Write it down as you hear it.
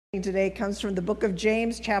Today comes from the book of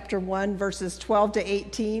James, chapter 1, verses 12 to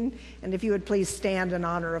 18. And if you would please stand in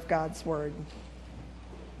honor of God's word.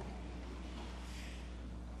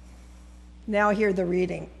 Now hear the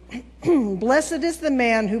reading. Blessed is the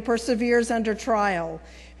man who perseveres under trial,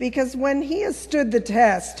 because when he has stood the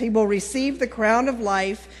test, he will receive the crown of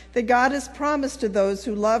life that God has promised to those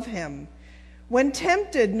who love him. When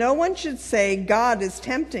tempted, no one should say, God is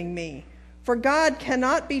tempting me. For God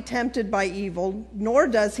cannot be tempted by evil, nor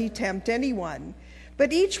does he tempt anyone.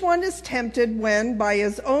 But each one is tempted when, by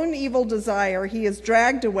his own evil desire, he is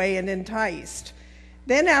dragged away and enticed.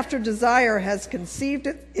 Then after desire has conceived,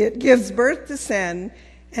 it gives birth to sin,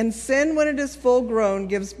 and sin, when it is full grown,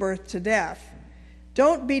 gives birth to death.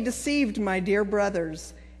 Don't be deceived, my dear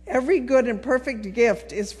brothers. Every good and perfect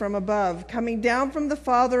gift is from above, coming down from the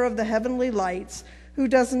Father of the heavenly lights, who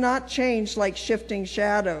does not change like shifting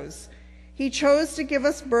shadows. He chose to give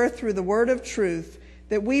us birth through the word of truth,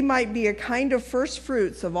 that we might be a kind of first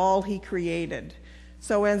fruits of all he created.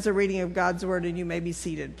 So ends the reading of God's word, and you may be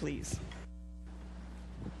seated, please.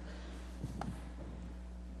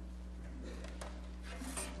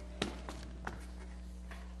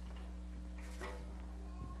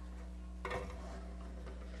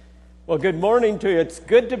 Well, good morning to you. It's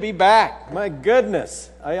good to be back. My goodness,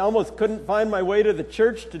 I almost couldn't find my way to the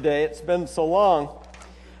church today. It's been so long.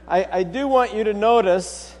 I do want you to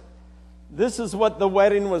notice this is what the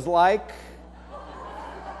wedding was like.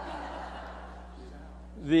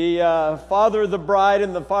 The father of the bride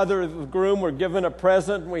and the father of the groom were given a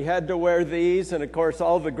present, and we had to wear these. And of course,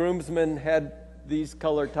 all the groomsmen had these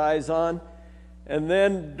color ties on. And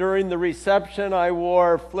then during the reception, I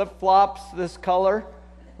wore flip-flops this color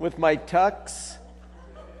with my tux.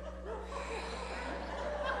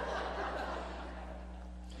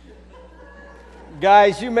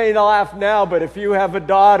 Guys, you may laugh now, but if you have a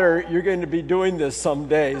daughter, you're going to be doing this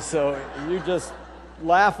someday. So you just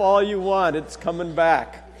laugh all you want. It's coming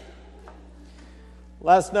back.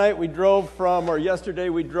 Yesterday we drove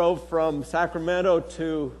from Sacramento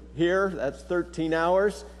to here. That's 13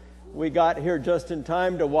 hours. We got here just in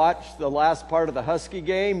time to watch the last part of the Husky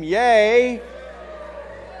game. Yay!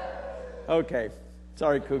 Okay.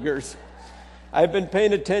 Sorry, Cougars. I've been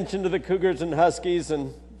paying attention to the Cougars and Huskies,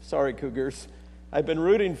 and sorry, Cougars. I've been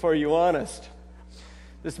rooting for you, honest.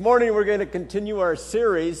 This morning we're going to continue our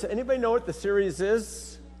series. Anybody know what the series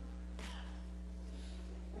is?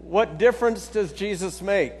 What difference does Jesus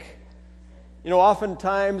make? You know,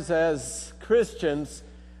 oftentimes as Christians,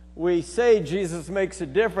 we say Jesus makes a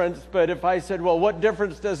difference, but if I said, well, what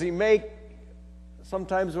difference does he make?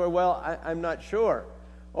 Sometimes I'm not sure.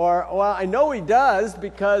 Or, well, I know he does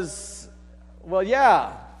because, well,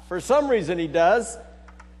 yeah, for some reason he does.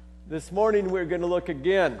 This morning we're going to look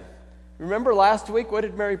again. Remember last week, what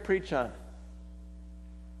did Mary preach on?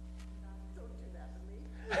 Don't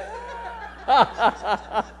do that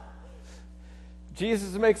to me.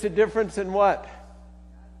 Jesus makes a difference in what?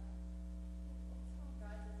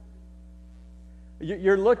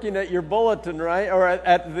 You're looking at your bulletin, right? Or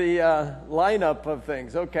at the lineup of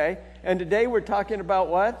things, okay. And today we're talking about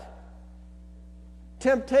what?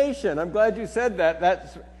 Temptation. I'm glad you said that.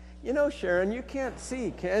 That's... You know, Sharon, you can't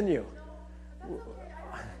see, can you?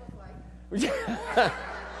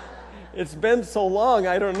 It's been so long,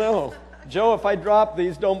 I don't know. Joe, if I drop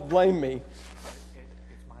these, don't blame me.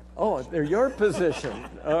 Oh, they're your position.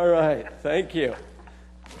 All right, thank you.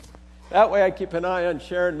 That way I keep an eye on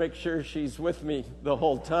Sharon, make sure she's with me the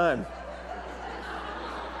whole time.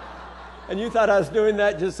 And you thought I was doing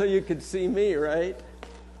that just so you could see me, right?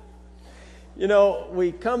 You know,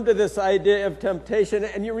 we come to this idea of temptation,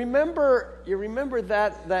 and you remember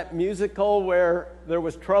that musical where there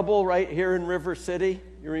was trouble right here in River City?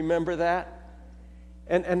 You remember that?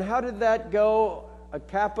 And how did that go? A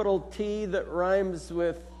capital T that rhymes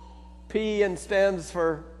with P and stands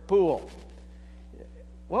for pool.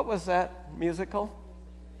 What was that musical?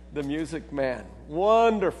 The Music Man.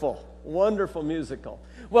 Wonderful, wonderful musical.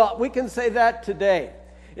 Well, we can say that today.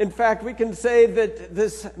 In fact, we can say that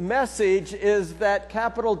this message is that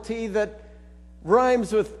capital T that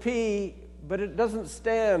rhymes with P, but it doesn't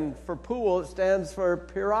stand for pool, it stands for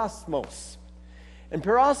peirasmos. And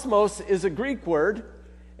peirasmos is a Greek word,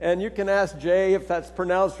 and you can ask Jay if that's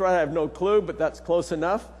pronounced right. I have no clue, but that's close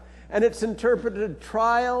enough. And it's interpreted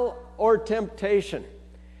trial or temptation.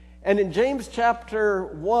 And in James chapter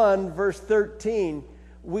 1, verse 13,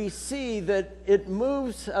 we see that it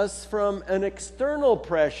moves us from an external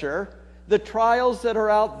pressure, the trials that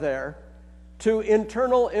are out there, to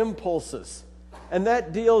internal impulses. And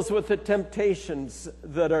that deals with the temptations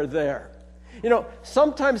that are there. You know,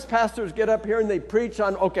 sometimes pastors get up here and they preach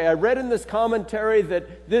on, okay, I read in this commentary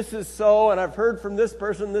that this is so, and I've heard from this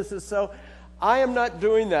person this is so. I am not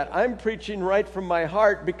doing that. I'm preaching right from my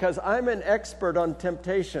heart because I'm an expert on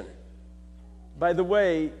temptation. By the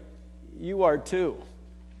way, you are too.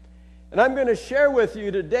 And I'm going to share with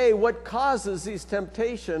you today what causes these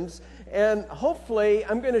temptations, and hopefully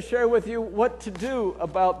I'm going to share with you what to do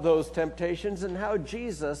about those temptations and how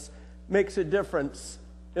Jesus makes a difference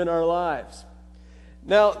in our lives.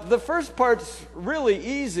 Now, the first part's really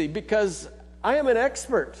easy because I am an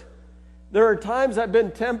expert. There are times I've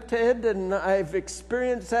been tempted and I've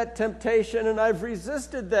experienced that temptation and I've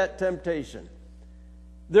resisted that temptation.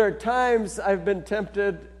 There are times I've been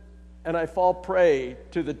tempted and I fall prey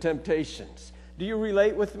to the temptations. Do you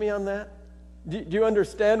relate with me on that? Do you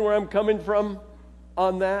understand where I'm coming from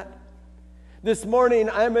on that? This morning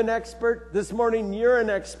I'm an expert. This morning you're an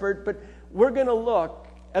expert, but we're going to look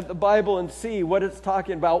at the Bible and see what it's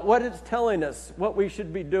talking about, what it's telling us, what we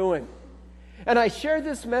should be doing. And I share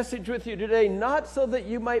this message with you today not so that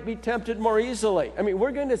you might be tempted more easily. I mean,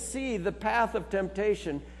 we're going to see the path of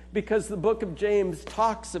temptation because the book of James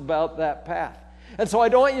talks about that path. And so I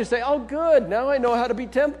don't want you to say, oh, good, now I know how to be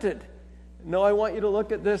tempted. No, I want you to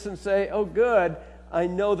look at this and say, oh, good, I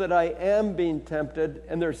know that I am being tempted,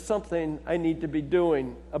 and there's something I need to be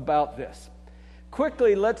doing about this.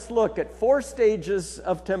 Quickly, let's look at 4 stages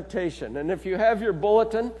of temptation. And if you have your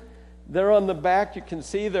bulletin, there on the back, you can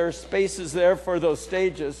see there are spaces there for those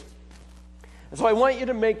stages. And so I want you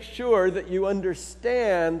to make sure that you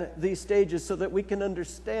understand these stages so that we can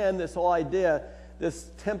understand this whole idea,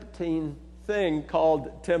 this tempting thing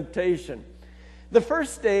called temptation. The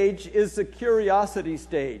first stage is the curiosity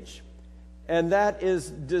stage, and that is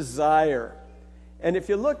desire. And if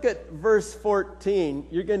you look at verse 14,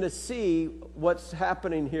 you're going to see what's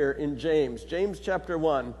happening here in James. James chapter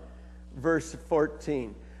 1, verse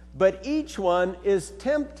 14. But each one is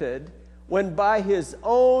tempted when by his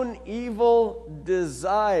own evil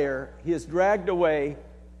desire he is dragged away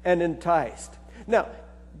and enticed. Now,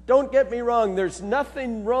 don't get me wrong, there's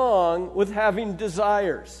nothing wrong with having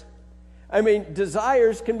desires. I mean,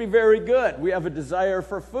 desires can be very good. We have a desire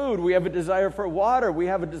for food. We have a desire for water. We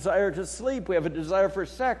have a desire to sleep. We have a desire for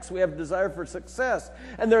sex. We have a desire for success.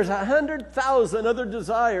 And there's 100,000 other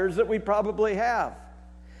desires that we probably have.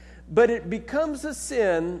 But it becomes a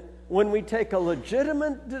sin when we take a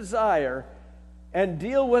legitimate desire and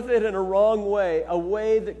deal with it in a wrong way, a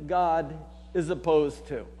way that God is opposed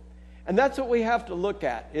to. And that's what we have to look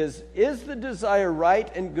at, is the desire right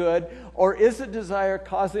and good, or is the desire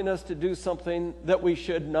causing us to do something that we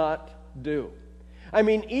should not do? I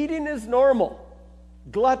mean, eating is normal.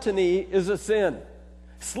 Gluttony is a sin.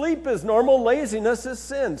 Sleep is normal. Laziness is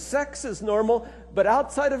sin. Sex is normal, but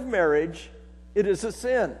outside of marriage, it is a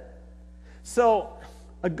sin. So,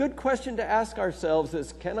 a good question to ask ourselves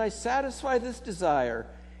is, can I satisfy this desire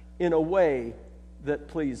in a way that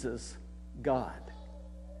pleases God?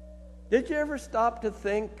 Did you ever stop to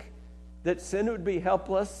think that sin would be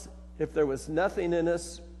helpless if there was nothing in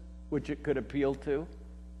us which it could appeal to?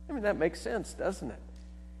 I mean, that makes sense, doesn't it?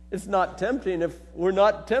 It's not tempting if we're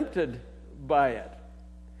not tempted by it.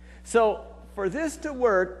 So, for this to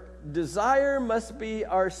work, desire must be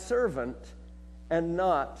our servant and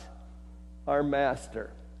not our master.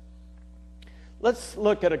 Let's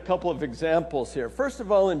look at a couple of examples here. First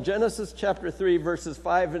of all, in Genesis chapter 3, verses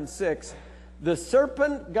 5 and 6, the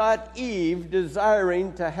serpent got Eve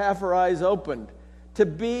desiring to have her eyes opened, to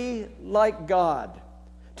be like God,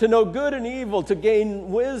 to know good and evil, to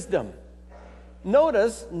gain wisdom.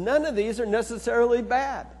 Notice, none of these are necessarily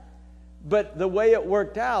bad, but the way it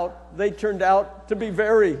worked out, they turned out to be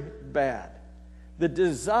very bad. The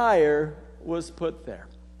desire was put there.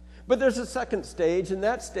 But there's a second stage, and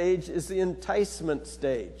that stage is the enticement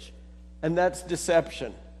stage, and that's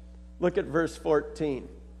deception. Look at verse 14.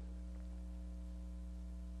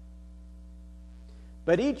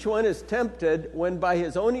 But each one is tempted when by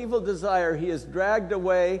his own evil desire he is dragged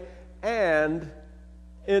away and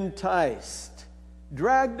enticed.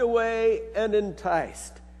 Dragged away and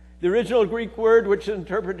enticed. The original Greek word, which is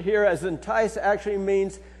interpreted here as entice, actually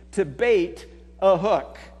means to bait a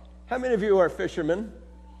hook. How many of you are fishermen?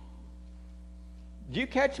 Do you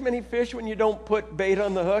catch many fish when you don't put bait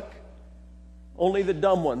on the hook? Only the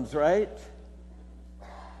dumb ones, right?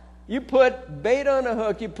 You put bait on a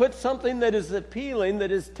hook, you put something that is appealing, that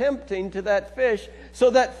is tempting to that fish, so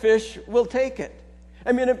that fish will take it.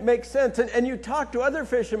 I mean, it makes sense. And you talk to other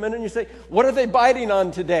fishermen and you say, what are they biting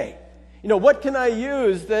on today? You know, what can I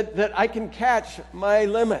use that I can catch my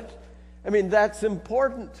limit? I mean, that's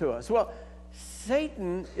important to us. Well,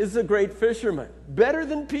 Satan is a great fisherman, better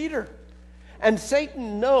than Peter. And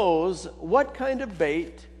Satan knows what kind of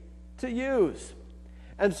bait to use.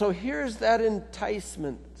 And so here's that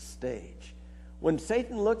enticement stage. When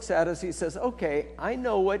Satan looks at us, he says, okay, I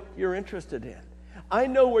know what you're interested in. I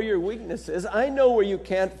know where your weakness is. I know where you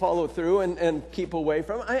can't follow through and keep away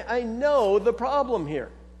from. I know the problem here.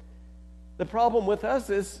 The problem with us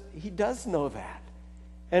is he does know that.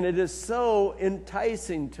 And it is so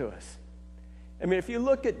enticing to us. I mean, if you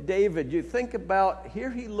look at David, you think about, here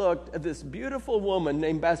he looked at this beautiful woman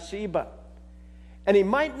named Bathsheba. And he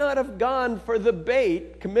might not have gone for the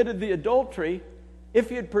bait, committed the adultery, if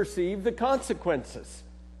he had perceived the consequences.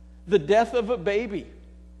 The death of a baby,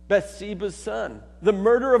 Bathsheba's son. The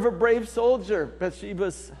murder of a brave soldier,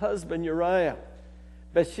 Bathsheba's husband Uriah.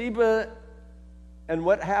 Bathsheba, and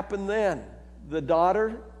what happened then? The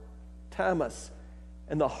daughter, Tamas,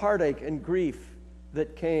 and the heartache and grief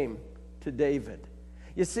that came to David.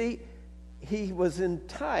 You see, he was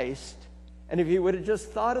enticed, and if he would have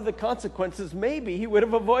just thought of the consequences, maybe he would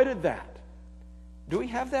have avoided that. Do we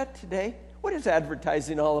have that today? What is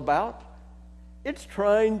advertising all about? It's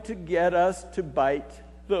trying to get us to bite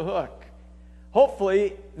the hook.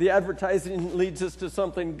 Hopefully, the advertising leads us to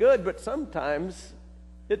something good, but sometimes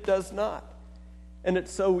it does not. And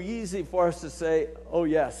it's so easy for us to say, oh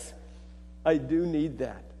yes, I do need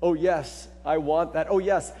that. Oh yes, I want that. Oh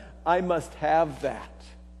yes, I must have that.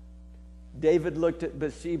 David looked at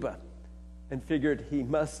Bathsheba and figured he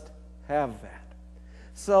must have that.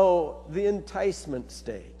 So the enticement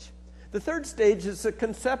stage. The third stage is the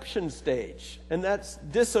conception stage, and that's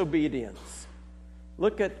disobedience.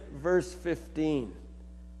 Look at verse 15.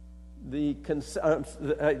 The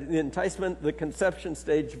enticement, the conception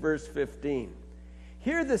stage, verse 15.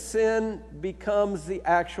 Here the sin becomes the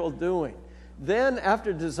actual doing. Then,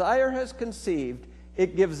 after desire has conceived,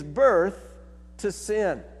 it gives birth to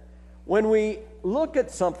sin. When we look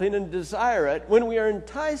at something and desire it, when we are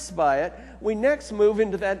enticed by it, we next move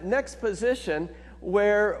into that next position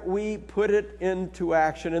where we put it into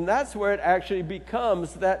action. And that's where it actually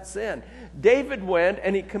becomes that sin. David went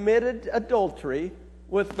and he committed adultery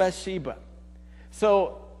with Bathsheba.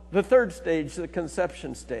 So the third stage, the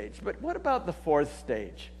conception stage. But what about the fourth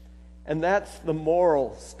stage? And that's the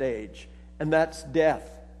moral stage. And that's death.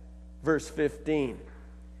 Verse 15.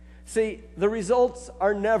 See, the results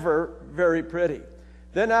are never very pretty.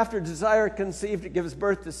 Then after desire conceived, it gives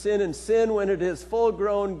birth to sin. And sin, when it is full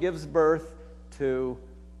grown, gives birth to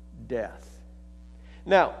death.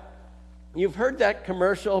 Now, you've heard that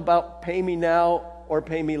commercial about pay me now or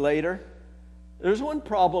pay me later. There's one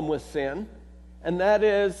problem with sin, and that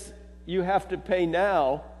is you have to pay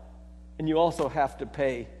now, and you also have to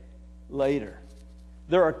pay later.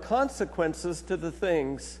 There are consequences to the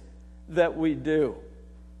things that we do.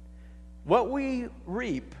 What we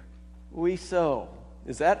reap, we sow.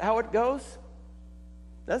 Is that how it goes?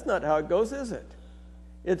 That's not how it goes, is it?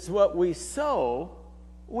 It's what we sow,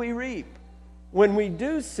 we reap. When we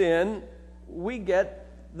do sin, we get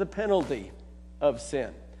the penalty of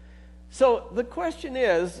sin. So the question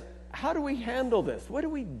is, how do we handle this? What do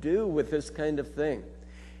we do with this kind of thing?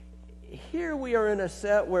 Here we are in a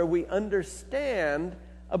set where we understand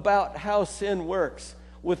about how sin works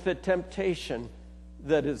with the temptation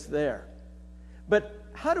that is there. But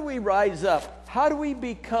how do we rise up? How do we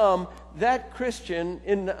become that Christian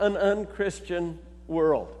in an unchristian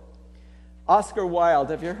world? Oscar Wilde,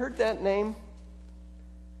 have you heard that name?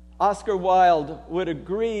 Oscar Wilde would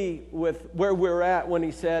agree with where we're at when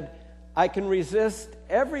he said, I can resist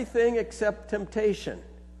everything except temptation.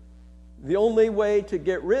 The only way to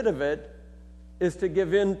get rid of it is to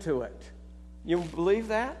give in to it. You believe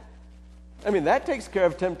that? I mean, that takes care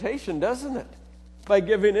of temptation, doesn't it? By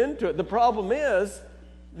giving in to it. The problem is,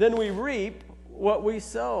 then we reap what we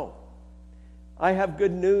sow. I have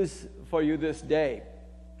good news for you this day.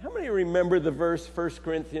 How many remember the verse, 1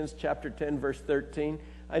 Corinthians chapter 10, verse 13?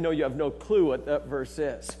 I know you have no clue what that verse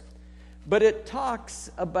is. But it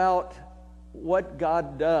talks about what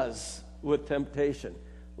God does with temptation.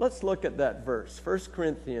 Let's look at that verse. 1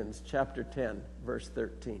 Corinthians chapter 10, verse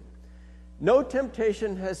 13. No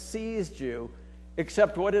temptation has seized you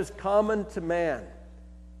except what is common to man.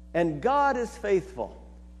 And God is faithful.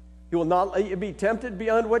 He will not let you be tempted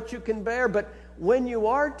beyond what you can bear, but when you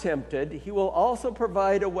are tempted, He will also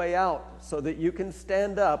provide a way out so that you can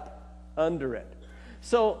stand up under it.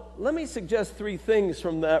 So let me suggest three things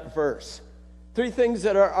from that verse. Three things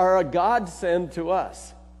that are a godsend to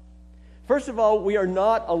us. First of all, we are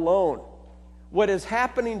not alone. What is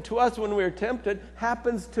happening to us when we are tempted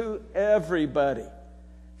happens to everybody.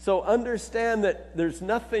 So understand that there's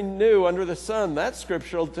nothing new under the sun. That's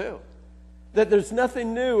scriptural too. That there's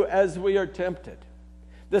nothing new as we are tempted.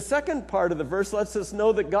 The second part of the verse lets us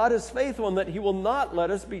know that God is faithful and that he will not let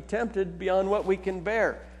us be tempted beyond what we can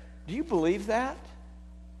bear. Do you believe that?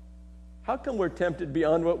 How come we're tempted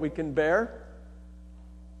beyond what we can bear?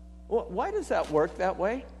 Well, why does that work that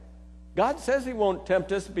way? God says he won't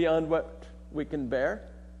tempt us beyond what we can bear.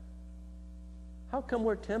 How come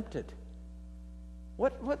we're tempted?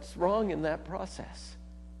 What's wrong in that process?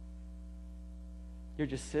 You're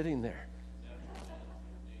just sitting there.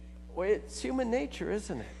 Well, it's human nature,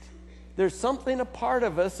 isn't it? There's something, a part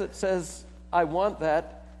of us that says, I want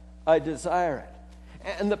that, I desire it.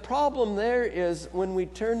 And the problem there is when we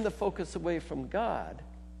turn the focus away from God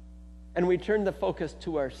and we turn the focus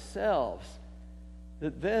to ourselves,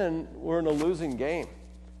 that then we're in a losing game.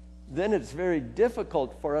 Then it's very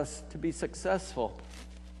difficult for us to be successful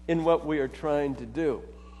in what we are trying to do.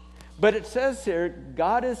 But it says here,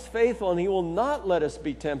 God is faithful and he will not let us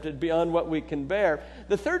be tempted beyond what we can bear.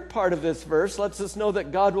 The third part of this verse lets us know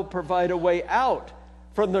that God will provide a way out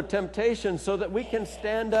from the temptation so that we can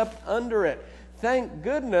stand up under it. Thank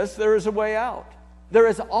goodness there is a way out. There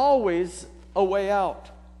is always a way out.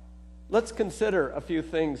 Let's consider a few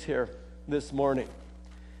things here this morning.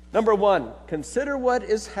 Number one, consider what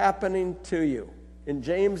is happening to you. In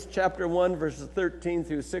James chapter 1, verses 13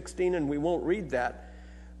 through 16, and we won't read that,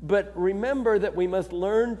 but remember that we must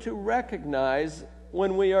learn to recognize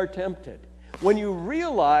when we are tempted. When you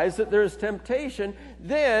realize that there's temptation,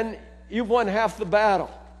 then you've won half the battle.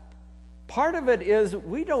 Part of it is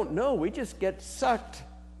we don't know. We just get sucked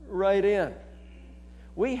right in.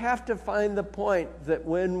 We have to find the point that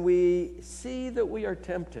when we see that we are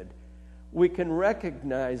tempted, we can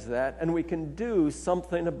recognize that and we can do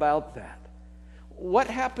something about that. What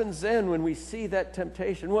happens then when we see that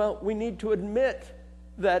temptation? Well, we need to admit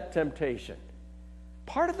that temptation.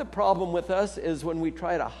 Part of the problem with us is when we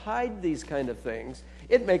try to hide these kind of things,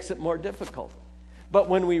 it makes it more difficult. But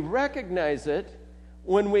when we recognize it,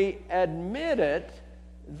 when we admit it,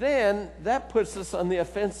 then that puts us on the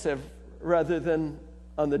offensive rather than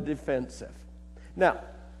on the defensive. Now,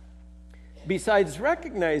 besides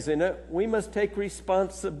recognizing it, we must take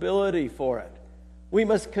responsibility for it. We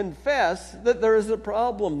must confess that there is a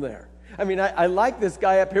problem there. I mean, I like this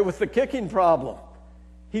guy up here with the kicking problem.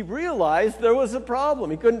 He realized there was a problem.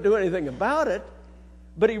 He couldn't do anything about it,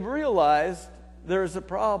 but he realized there's a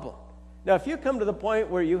problem. Now, if you come to the point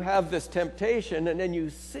where you have this temptation and then you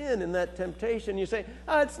sin in that temptation, you say,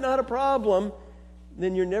 it's not a problem,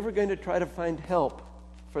 then you're never going to try to find help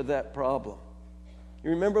for that problem.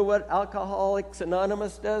 You remember what Alcoholics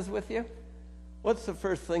Anonymous does with you? What's the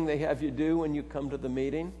first thing they have you do when you come to the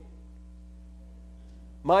meeting?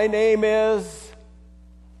 My name is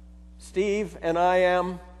Steve, and I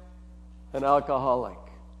am an alcoholic.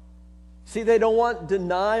 See, they don't want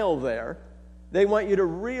denial there. They want you to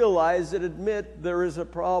realize and admit there is a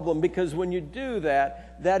problem, because when you do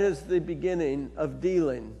that, that is the beginning of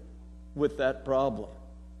dealing with that problem.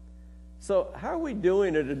 So how are we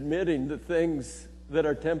doing at admitting the things that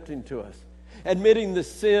are tempting to us? Admitting the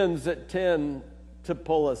sins that tend to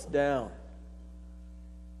pull us down.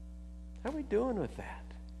 How are we doing with that?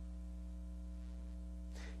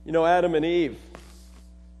 You know, Adam and Eve,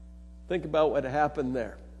 think about what happened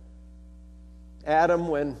there. Adam,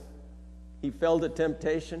 when he fell to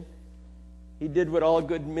temptation, he did what all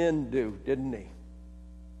good men do, didn't he?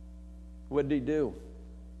 What did he do?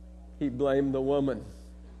 He blamed the woman.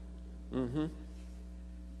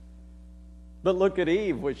 But look at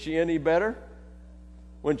Eve. Was she any better?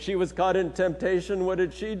 When she was caught in temptation, what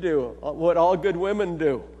did she do? What all good women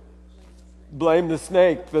do. Blame the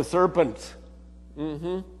snake, the serpent.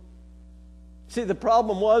 See, the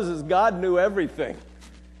problem is God knew everything.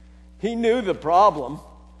 He knew the problem.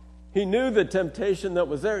 He knew the temptation that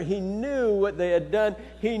was there. He knew what they had done.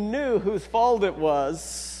 He knew whose fault it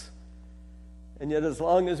was. And yet, as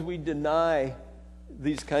long as we deny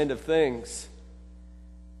these kind of things,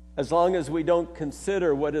 as long as we don't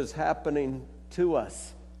consider what is happening to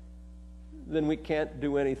us, then we can't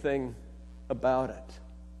do anything about it.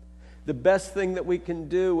 The best thing that we can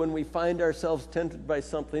do when we find ourselves tempted by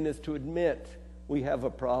something is to admit we have a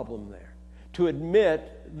problem there. To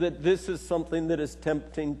admit that this is something that is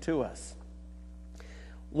tempting to us.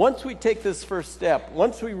 Once we take this first step,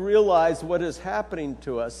 once we realize what is happening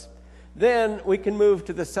to us, then we can move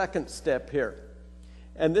to the second step here.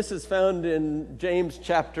 And this is found in James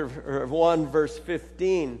chapter 1, verse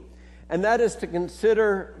 15. And that is to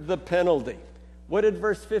consider the penalty. What did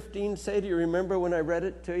verse 15 say? Do you remember when I read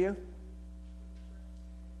it to you?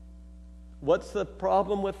 What's the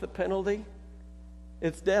problem with the penalty?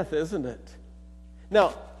 It's death, isn't it?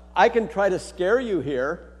 Now, I can try to scare you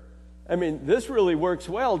here. I mean, this really works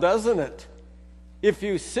well, doesn't it? If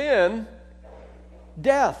you sin,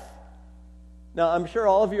 death. Now, I'm sure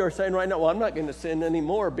all of you are saying right now, well, I'm not going to sin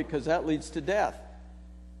anymore because that leads to death.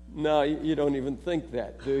 No, you don't even think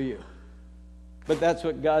that, do you? But that's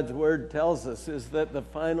what God's Word tells us, is that the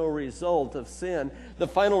final result of sin, the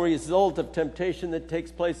final result of temptation that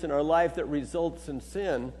takes place in our life that results in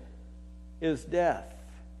sin, is death.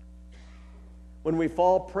 When we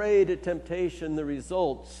fall prey to temptation, the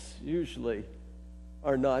results usually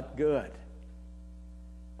are not good.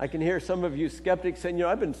 I can hear some of you skeptics saying,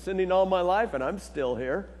 I've been sinning all my life and I'm still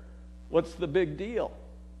here. What's the big deal?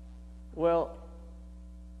 Well,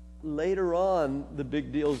 later on, the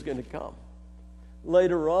big deal is going to come.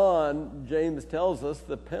 Later on, James tells us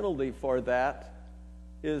the penalty for that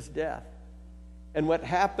is death. And what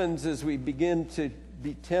happens as we begin to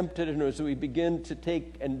be tempted and as we begin to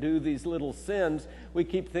take and do these little sins, we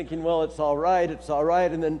keep thinking, well, it's all right,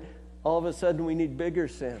 and then all of a sudden we need bigger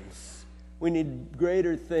sins. We need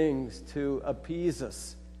greater things to appease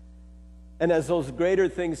us. And as those greater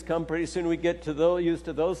things come, pretty soon we get used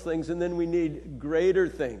to those things, and then we need greater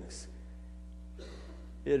things.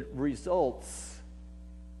 It results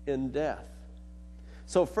in death.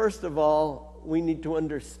 So first of all, we need to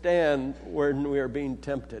understand when we are being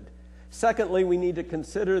tempted. Secondly, we need to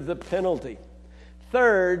consider the penalty.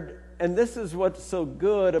 Third, and this is what's so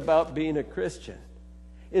good about being a Christian,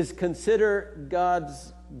 is consider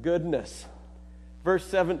God's goodness. Verse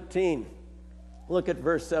 17. Look at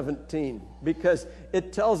verse 17, because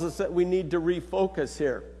it tells us that we need to refocus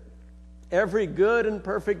here. Every good and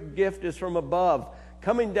perfect gift is from above,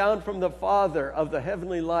 coming down from the Father of the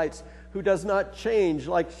heavenly lights, who does not change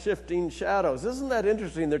like shifting shadows. Isn't that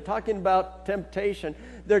interesting? They're talking about temptation.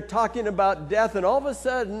 They're talking about death, and all of a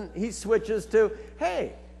sudden he switches to,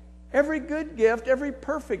 hey, every good gift, every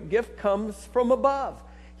perfect gift comes from above.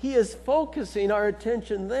 He is focusing our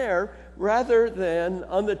attention there rather than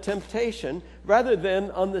on the temptation, rather than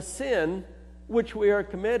on the sin which we are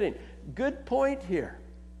committing. Good point here.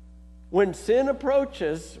 When sin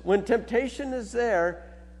approaches, when temptation is there,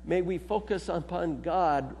 may we focus upon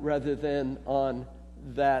God rather than on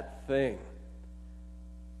that thing.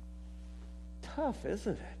 Tough,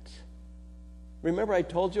 isn't it? Remember I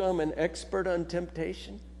told you I'm an expert on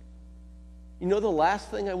temptation? You know the last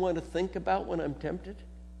thing I want to think about when I'm tempted?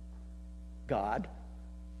 God.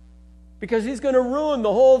 Because he's going to ruin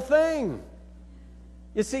the whole thing.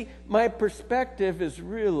 You see, my perspective is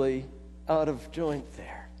really out of joint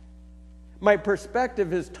there. My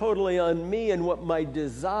perspective is totally on me and what my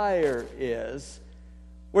desire is,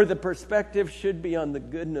 where the perspective should be on the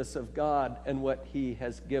goodness of God and what he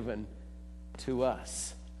has given to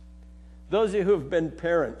us. Those of you who have been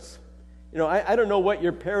parents, I don't know what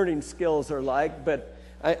your parenting skills are like, but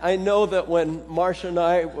I know that when Marcia and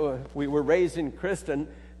I, we were raising Kristen,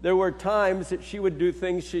 there were times that she would do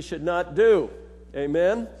things she should not do.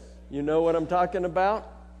 Amen? You know what I'm talking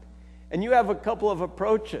about? And you have a couple of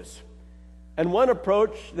approaches. And one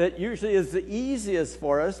approach that usually is the easiest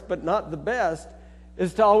for us, but not the best,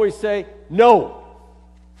 is to always say, no,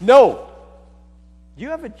 no. Do you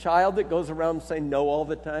have a child that goes around saying no all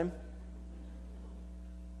the time?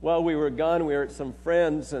 While we were gone, we were at some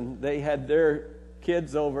friends, and they had their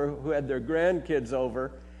kids over who had their grandkids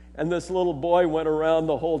over, and this little boy went around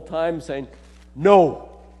the whole time saying, no,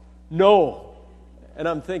 no. And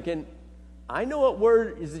I'm thinking, I know what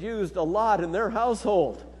word is used a lot in their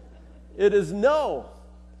household. It is no.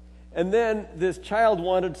 And then this child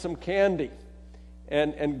wanted some candy.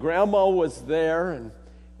 And Grandma was there,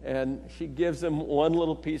 and she gives him one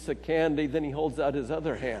little piece of candy, then he holds out his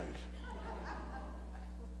other hand.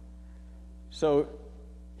 So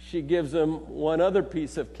she gives him one other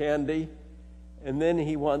piece of candy, and then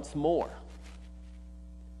he wants more.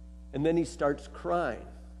 And then he starts crying.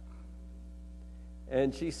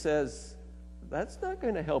 And she says, that's not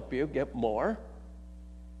going to help you get more.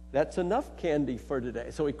 That's enough candy for today.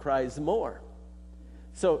 So he cries more.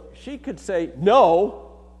 So she could say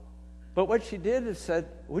no, but what she did is said,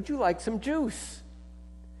 would you like some juice?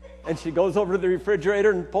 And she goes over to the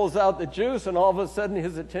refrigerator and pulls out the juice, and all of a sudden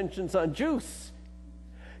his attention's on juice.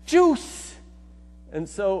 Juice! And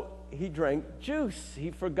so he drank juice.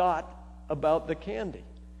 He forgot about the candy.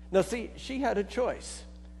 Now see, she had a choice.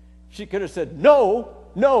 She could have said no,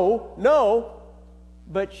 no, no,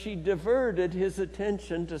 but she diverted his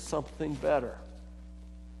attention to something better.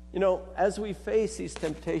 As we face these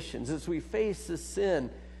temptations, as we face the sin,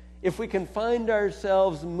 if we can find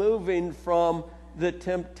ourselves moving from the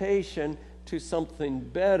temptation to something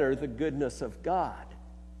better, the goodness of God,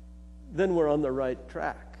 then we're on the right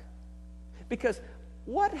track. Because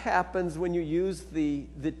what happens when you use the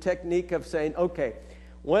technique of saying, okay,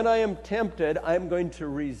 When I am tempted, I'm going to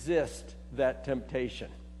resist that temptation.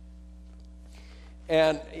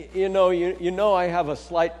 And you know I have a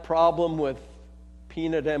slight problem with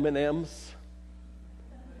peanut M&Ms.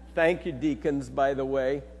 Thank you, deacons, by the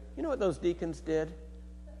way. You know what those deacons did?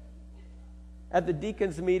 At the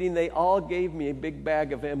deacons meeting, they all gave me a big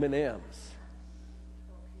bag of M&Ms.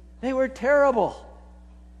 They were terrible,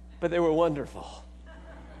 but they were wonderful.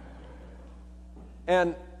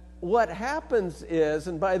 And what happens is,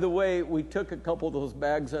 and by the way, we took a couple of those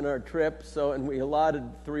bags on our trip, and we allotted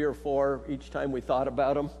 3 or 4 each time we thought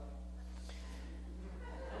about them.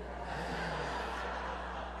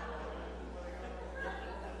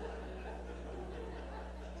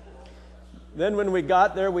 Then when we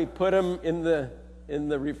got there, we put them in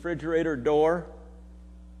the refrigerator door.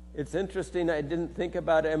 It's interesting, I didn't think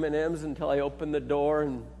about M&Ms until I opened the door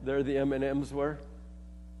and there the M&Ms were.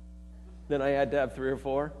 Then I had to have 3 or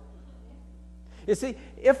 4. You see,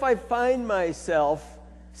 if I find myself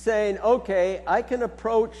saying, okay, I can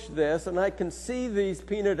approach this and I can see these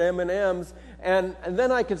peanut M&Ms, and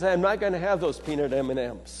then I can say, I'm not going to have those peanut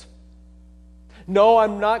M&Ms. No,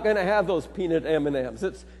 I'm not going to have those peanut M&Ms.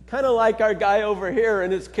 It's kind of like our guy over here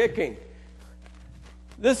and his kicking.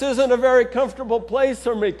 This isn't a very comfortable place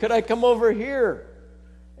for me. Could I come over here?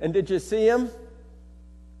 And did you see him?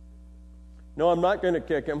 No, I'm not going to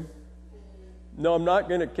kick him. No, I'm not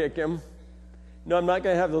going to kick him. No, I'm not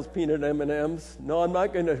going to have those peanut M&Ms. No, I'm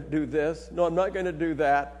not going to do this. No, I'm not going to do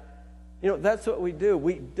that. That's what we do.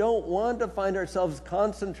 We don't want to find ourselves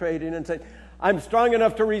concentrating and saying, I'm strong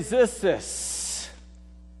enough to resist this.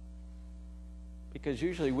 Because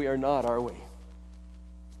usually we are not, are we?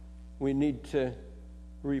 We need to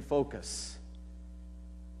refocus.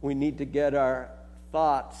 We need to get our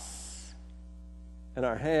thoughts and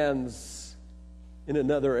our hands in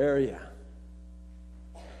another area.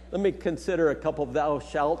 Let me consider a couple of thou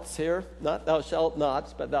shalts here. Not thou shalt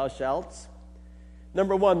nots, but thou shalts.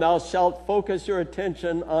 Number 1, thou shalt focus your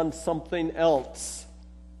attention on something else.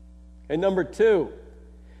 And number 2,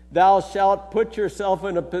 thou shalt put yourself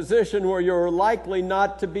in a position where you're likely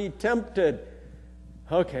not to be tempted.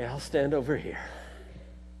 Okay, I'll stand over here.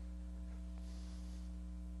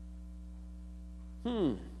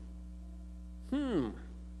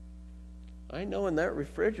 I know in that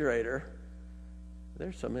refrigerator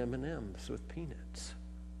there's some M&Ms with peanuts.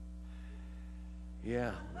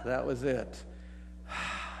 Yeah, that was it.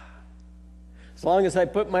 As long as I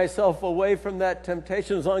put myself away from that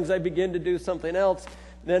temptation, as long as I begin to do something else,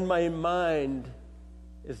 then my mind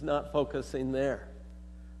is not focusing there.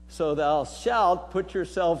 So thou shalt put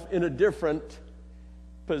yourself in a different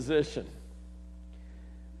position.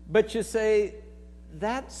 But you say,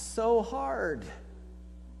 that's so hard.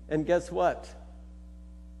 And guess what?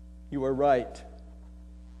 You are right.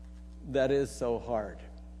 That is so hard.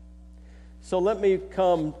 So let me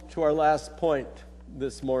come to our last point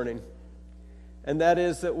this morning. And that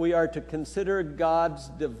is that we are to consider God's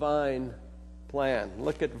divine plan.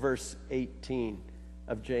 Look at verse 18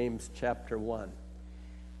 of James chapter 1.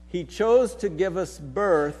 He chose to give us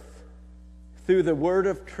birth through the word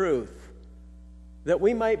of truth, that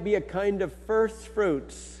we might be a kind of first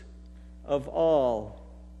fruits of all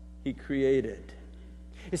He created.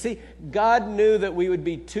 You see, God knew that we would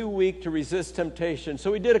be too weak to resist temptation,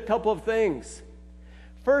 so He did a couple of things.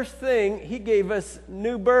 First thing, He gave us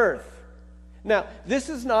new birth. Now, this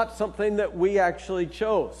is not something that we actually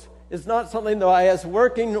chose. It's not something that I was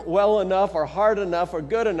working well enough or hard enough or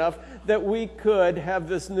good enough that we could have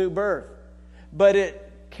this new birth. But it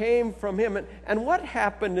came from Him. And what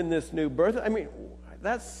happened in this new birth? I mean,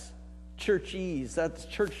 that's churchese. That's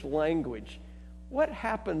church language. What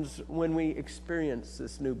happens when we experience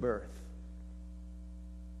this new birth?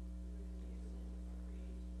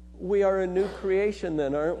 We are a new creation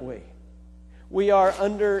then, aren't we? We are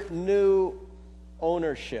under new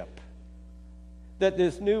ownership. That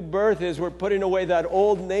this new birth is we're putting away that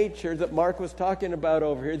old nature that Mark was talking about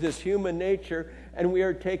over here, this human nature, and we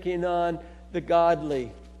are taking on the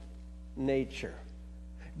godly nature.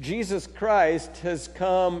 Jesus Christ has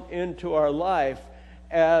come into our life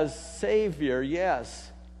as Savior,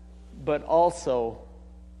 yes, but also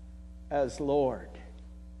as Lord.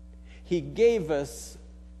 He gave us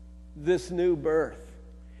this new birth.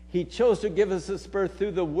 He chose to give us this birth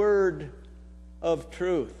through the word of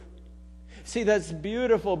truth. See, that's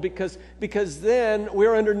beautiful because then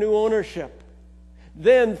we're under new ownership.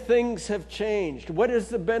 Then things have changed. What is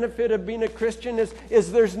the benefit of being a Christian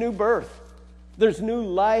is there's new birth. There's new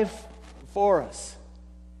life for us.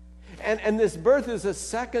 And this birth is a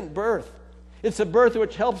second birth. It's a birth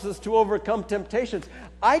which helps us to overcome temptations.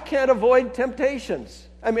 I can't avoid temptations.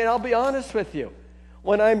 I mean, I'll be honest with you.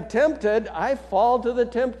 When I'm tempted, I fall to the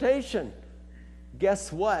temptation.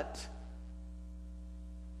 Guess what?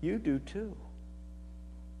 You do too.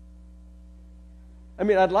 I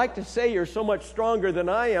mean, I'd like to say you're so much stronger than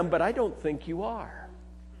I am, but I don't think you are.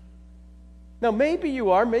 Now, maybe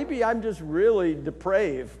you are. Maybe I'm just really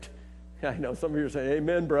depraved. I know some of you are saying,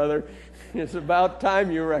 amen, brother. It's about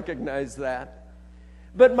time you recognize that.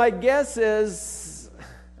 But my guess is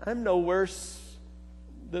I'm no worse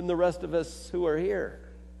than the rest of us who are here.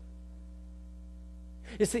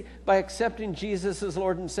 You see, by accepting Jesus as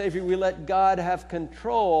Lord and Savior, we let God have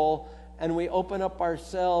control, and we open up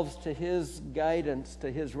ourselves to His guidance,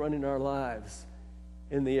 to His running our lives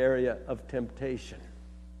in the area of temptation.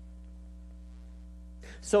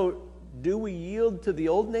 So, do we yield to the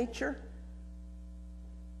old nature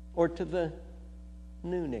or to the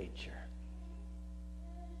new nature?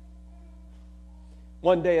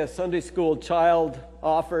 One day, a Sunday school child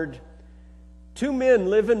offered, 2 men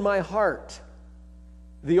live in my heart,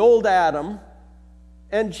 the old Adam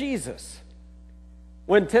and Jesus.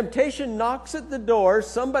 When temptation knocks at the door,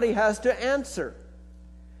 somebody has to answer.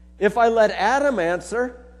 If I let Adam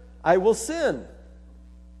answer, I will sin.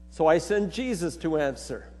 So I send Jesus to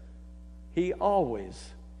answer. He always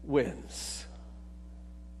wins.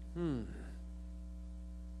 Who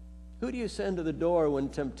do you send to the door when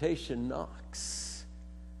temptation knocks?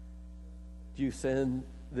 Do you send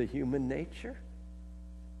the human nature?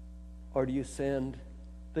 Or do you send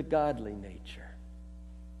the godly nature?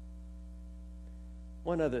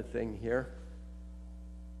 One other thing here.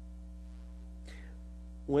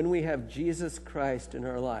 When we have Jesus Christ in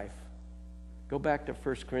our life, go back to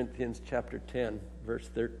 1 Corinthians chapter 10, verse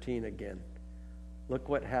 13 again. Look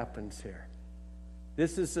what happens here.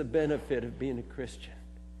 This is the benefit of being a Christian.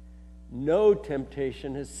 No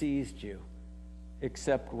temptation has seized you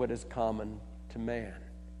except what is common to man.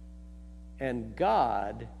 And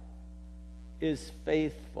God is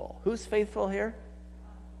faithful. Who's faithful here?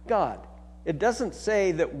 God. It doesn't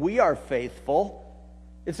say that we are faithful.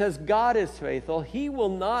 It says God is faithful. He will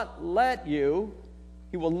not let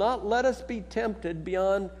us be tempted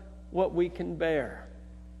beyond what we can bear.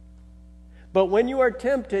 But when you are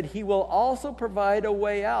tempted, He will also provide a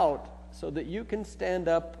way out so that you can stand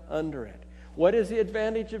up under it. What is the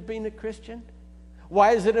advantage of being a Christian?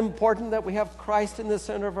 Why is it important that we have Christ in the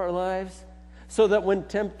center of our lives? So that when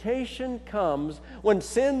temptation comes, when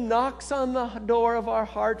sin knocks on the door of our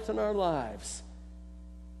hearts and our lives,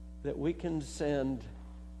 that we can send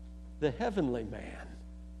the heavenly man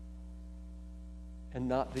and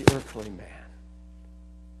not the earthly man.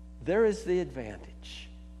 There is the advantage.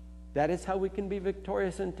 That is how we can be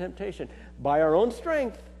victorious in temptation. By our own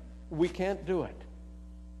strength, we can't do it.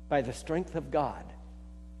 By the strength of God,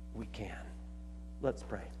 we can. Let's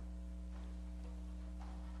pray.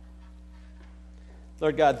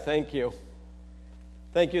 Lord God, thank you.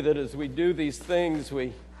 Thank you that as we do these things,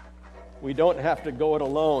 we don't have to go it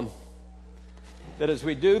alone. That as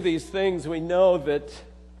we do these things, we know that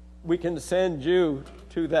we can send you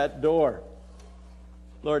to that door.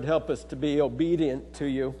 Lord, help us to be obedient to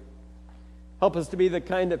you. Help us to be the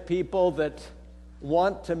kind of people that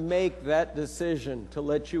want to make that decision to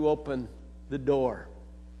let you open the door.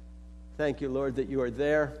 Thank you, Lord, that you are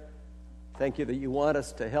there. Thank you that you want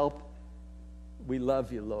us to help. We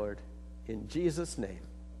love you, Lord. In Jesus' name,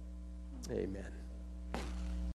 amen.